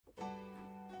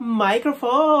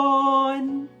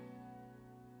Microphone!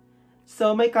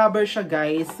 So, may cover siya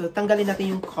guys. So, tanggalin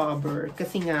natin yung cover.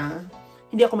 Kasi nga,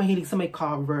 hindi ako mahilig sa may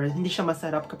cover. Hindi siya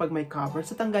masarap kapag may cover.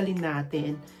 So, tanggalin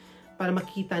natin para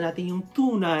makita natin yung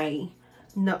tunay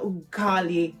na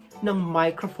ugali ng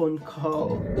microphone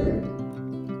ko.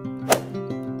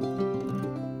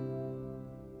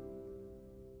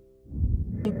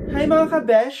 Hi mga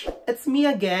ka-Besh! It's me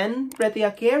again, Pretty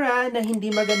Akhira, na hindi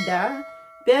maganda,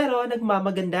 pero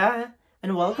nagmamaganda.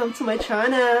 And welcome to my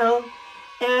channel!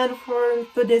 And for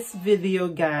today's video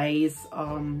guys,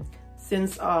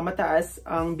 since mataas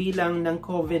ang bilang ng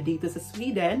COVID dito sa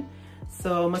Sweden,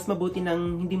 so mas mabuti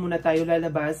nang hindi muna tayo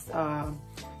lalabas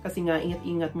kasi nga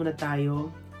ingat-ingat muna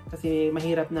tayo kasi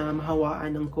mahirap na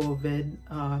mahawaan ng COVID,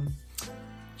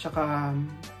 tsaka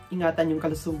ingatan yung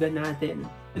kalusugan natin.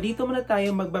 Dito muna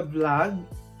tayo magba-vlog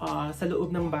sa loob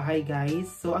ng bahay guys.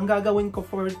 So ang gagawin ko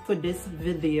for today's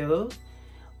video,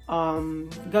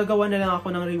 gagawa na lang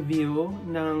ako ng review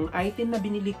ng item na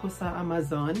binili ko sa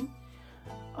Amazon.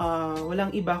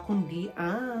 Walang iba kundi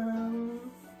ang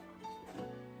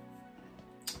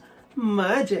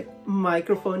magic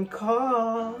microphone ko.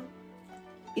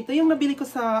 Ito yung nabili ko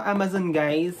sa Amazon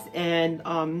guys, and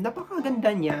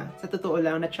napakaganda niya. Sa totoo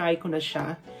lang, na-try ko na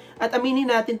siya. At aminin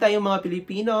natin tayo mga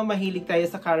Pilipino, mahilig tayo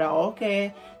sa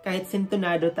karaoke. Kahit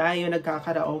sintonado tayo,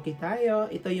 nagkakaraoke tayo.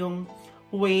 Ito yung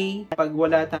way kapag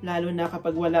lalo na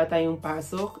kapag wala tayong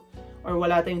pasok or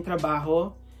wala tayong trabaho,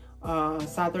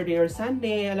 Saturday or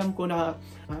Sunday, alam ko na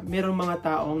merong mga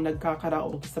taong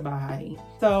nagkakaraoke sa bahay.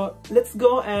 So, let's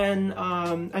go and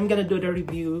I'm gonna do the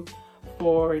review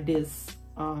for this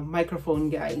microphone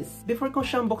guys. Before ko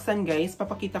siyang buksan guys,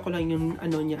 papakita ko lang yung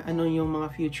ano yung mga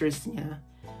features niya.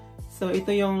 So,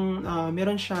 ito yung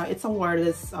meron siya, it's a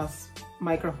wireless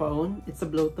microphone, it's a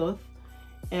Bluetooth,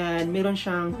 and meron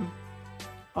siyang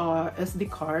SD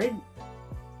card.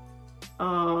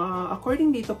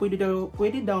 According dito, pwede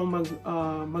daw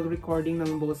mag-recording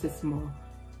ng boses mo.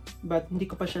 But hindi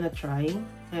ko pa siya na-try.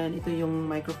 And ito yung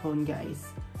microphone guys.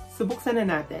 So, buksan na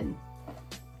natin.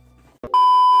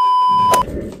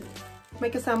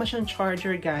 May kasama siyang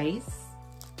charger guys.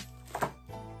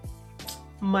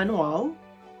 Manual.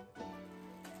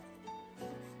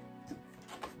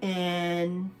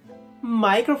 And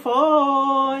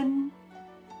microphone!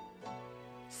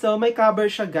 So, may cover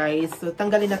siya guys. So,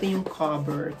 tanggalin natin yung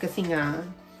cover. Kasi nga,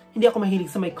 hindi ako mahilig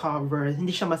sa may cover.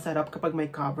 Hindi siya masarap kapag may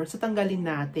cover. So, tanggalin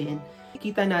natin.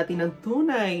 Kita natin ang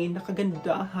tunay na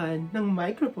kagandahan ng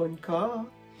microphone ko.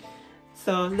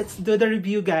 So, let's do the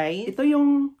review guys. Ito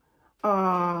yung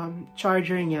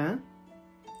charger niya.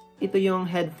 Ito yung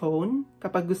headphone.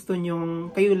 Kapag gusto nyong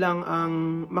kayo lang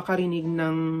ang makarinig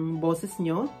ng boses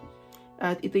nyo.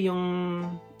 At ito yung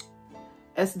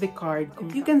SD card.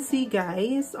 You can see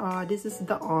guys, this is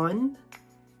the on,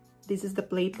 this is the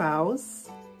play pause,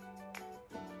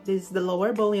 this is the lower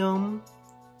volume,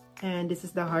 and this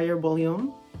is the higher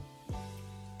volume.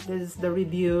 This is the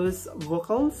reviews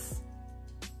vocals,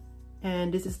 and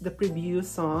this is the preview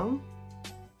song,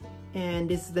 and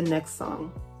this is the next song.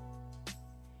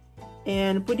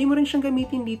 And pwede mo rin siyang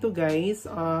gamitin dito guys,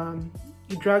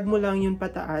 i-drag mo lang yun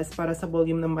pataas para sa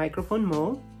volume ng microphone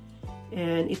mo.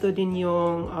 And ito din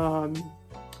yung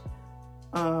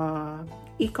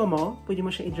echo mo. Pwede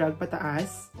mo siya i-drag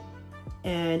pataas.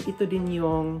 And ito din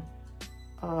yung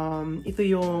ito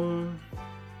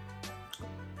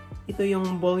yung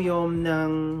volume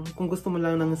ng kung gusto mo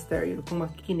lang ng stereo. Kung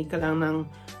makikinig ka lang ng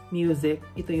music,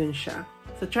 ito yun siya.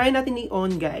 So try natin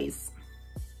i-on guys.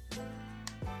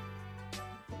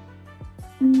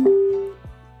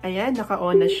 Ayan,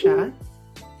 naka-on na siya.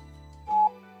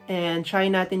 And try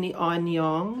natin i-on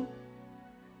yung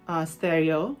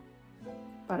stereo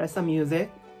para sa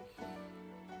music.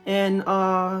 And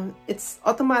it's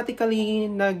automatically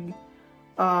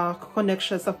nag-connect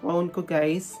siya sa phone ko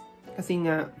guys. Kasi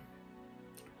nga,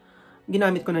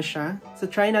 ginamit ko na siya. So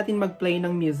try natin mag-play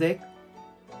ng music.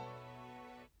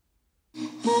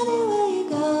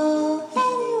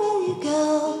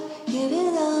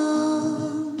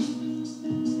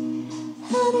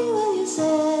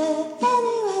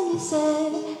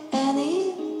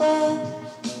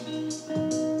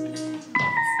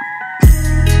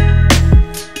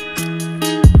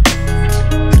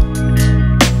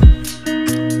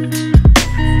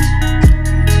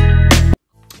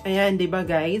 Ayan, diba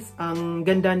guys? Ang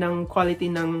ganda ng quality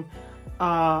ng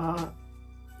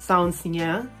sounds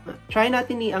niya. Try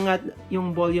natin iangat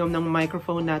yung volume ng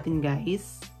microphone natin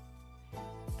guys.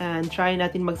 And try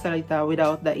natin magsalita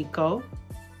without the echo.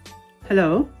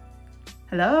 Hello?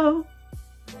 Hello?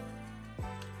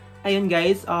 Ayun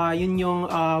guys, yun yung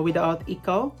without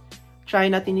echo. try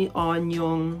natin i-on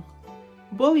yung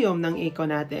volume ng echo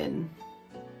natin.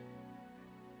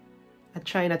 At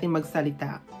try natin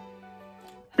magsalita.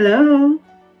 Hello?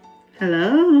 Hello?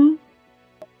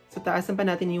 So, taasan pa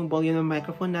natin yung volume ng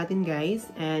microphone natin, guys.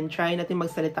 And try natin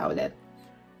magsalita ulit.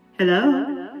 Hello?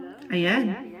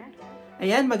 Ayan.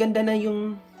 Ayan, maganda na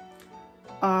yung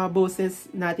boses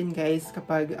natin, guys,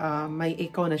 kapag may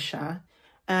echo na siya.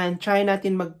 And try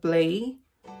natin mag-play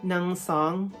ng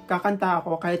song. Kakanta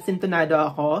ako kahit sintonado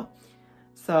ako.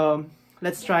 So,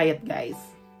 let's try it, guys.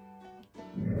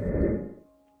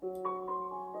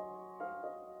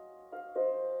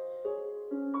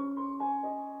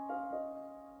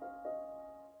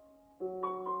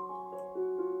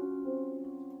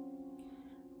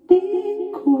 Di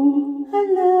ko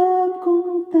alam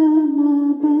kung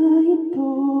tama ba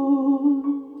ito.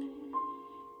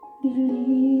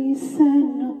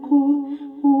 Nilisan ako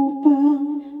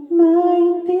upang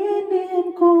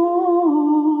maintindihan ko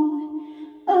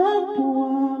ang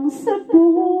buwang sa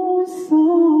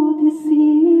puso't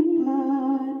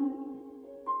isipan.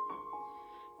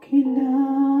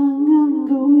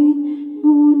 Kailangang gawin,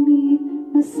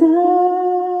 ngunit masasaktan.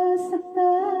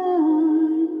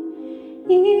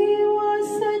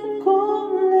 Iwasan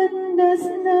kong landas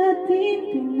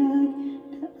natin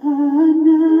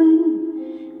pinagdaanan.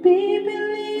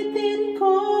 Pipilitin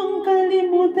kong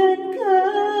kalimutan ka.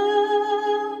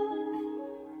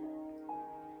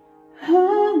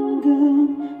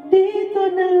 Hanggang dito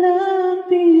na lang,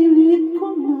 pilit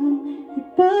ko mang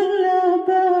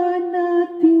ipaglaban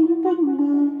nating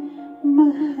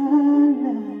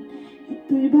pagmamahalan.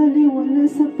 Ito'y baliwala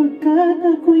sapagkat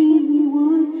ako'y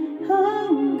iniwan.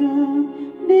 Hanggang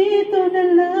dito na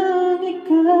lang,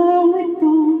 ikaw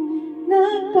itong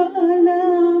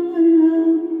nagpaalam.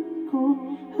 Alam ko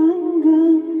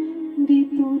hanggang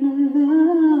dito na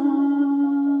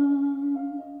lang.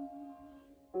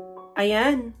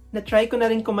 Ayan, na-try ko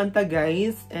na rin kumanta,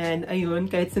 guys. And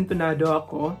ayun, kahit sintonado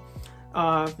ako,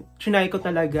 trinay ko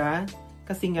talaga.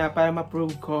 Kasi nga, para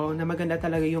ma-prove ko na maganda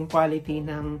talaga yung quality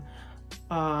ng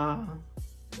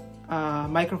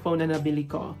microphone na nabili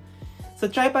ko. So,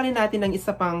 try pa rin natin ng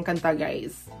isa pang kanta,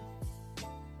 guys.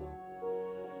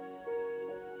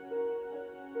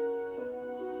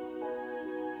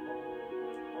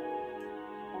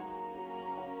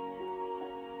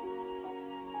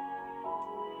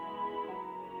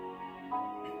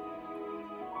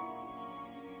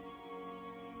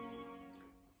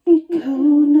 Ikaw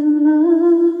na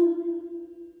lang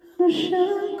ang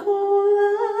siyang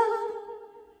kulang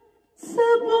sa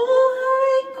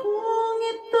buhay kong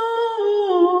ito.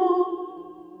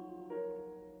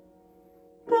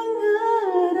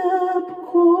 Pangarap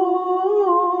ko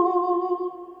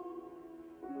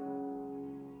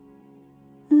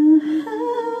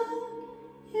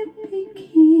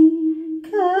ibigin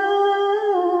ka.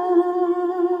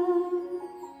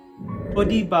 O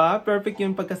diba, perfect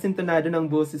yung pagkasintonado ng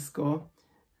boses ko.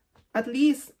 At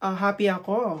least, happy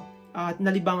ako at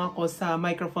nalibang ako sa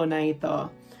microphone na ito.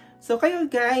 So kayo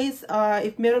guys,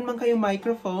 if meron man kayong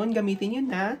microphone, gamitin nyo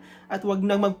na. At wag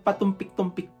nang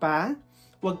magpatumpik-tumpik pa.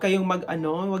 Wag kayong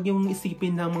wag yung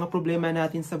isipin ng mga problema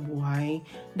natin sa buhay.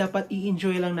 Dapat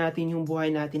i-enjoy lang natin yung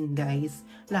buhay natin, guys.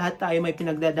 Lahat tayo may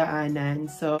pinagdadaanan.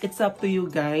 So it's up to you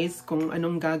guys kung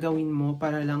anong gagawin mo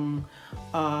para lang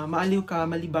maaliw ka,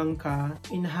 malibang ka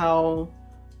in how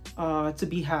to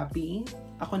be happy.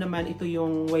 Ako naman, ito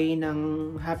yung way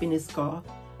ng happiness ko.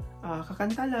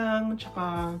 Kakanta lang,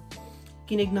 tsaka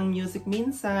kinig ng music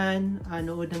minsan,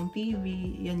 nood ng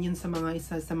TV. Yan yun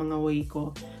isa sa mga way ko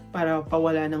para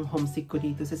pawala ng homesick ko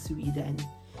dito sa Sweden.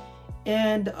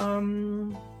 And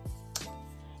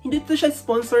hindi to siya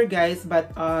sponsor, guys, but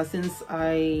since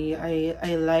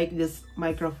I like this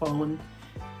microphone,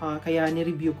 kaya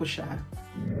ni-review ko siya.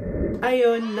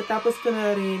 Ayun, natapos ko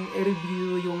na rin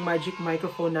i-review yung magic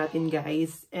microphone natin,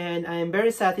 guys. And I'm very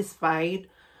satisfied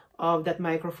of that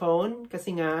microphone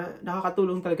kasi nga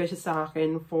nakakatulong talaga siya sa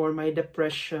akin for my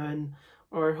depression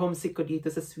or homesick ko dito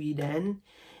sa Sweden.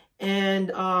 And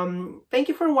thank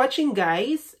you for watching,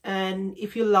 guys. And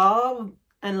if you love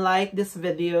and like this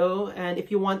video, and if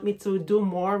you want me to do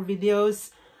more videos,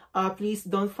 please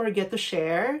don't forget to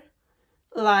share,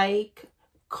 like,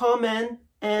 comment,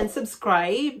 and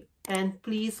subscribe. And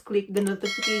please click the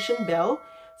notification bell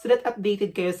so that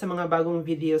updated kayo sa mga bagong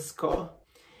videos ko.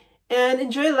 And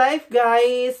enjoy life,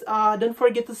 guys. Don't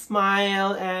forget to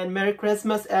smile. And Merry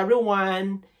Christmas,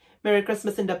 everyone. Merry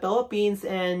Christmas in the Philippines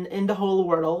and in the whole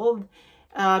world.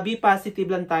 Be positive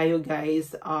lang tayo,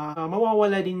 guys.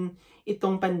 Mawawala din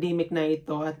itong pandemic na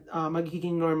ito at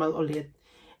magiging normal ulit.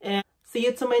 And see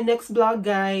you to my next vlog,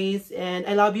 guys. And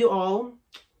I love you all.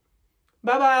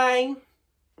 Bye-bye!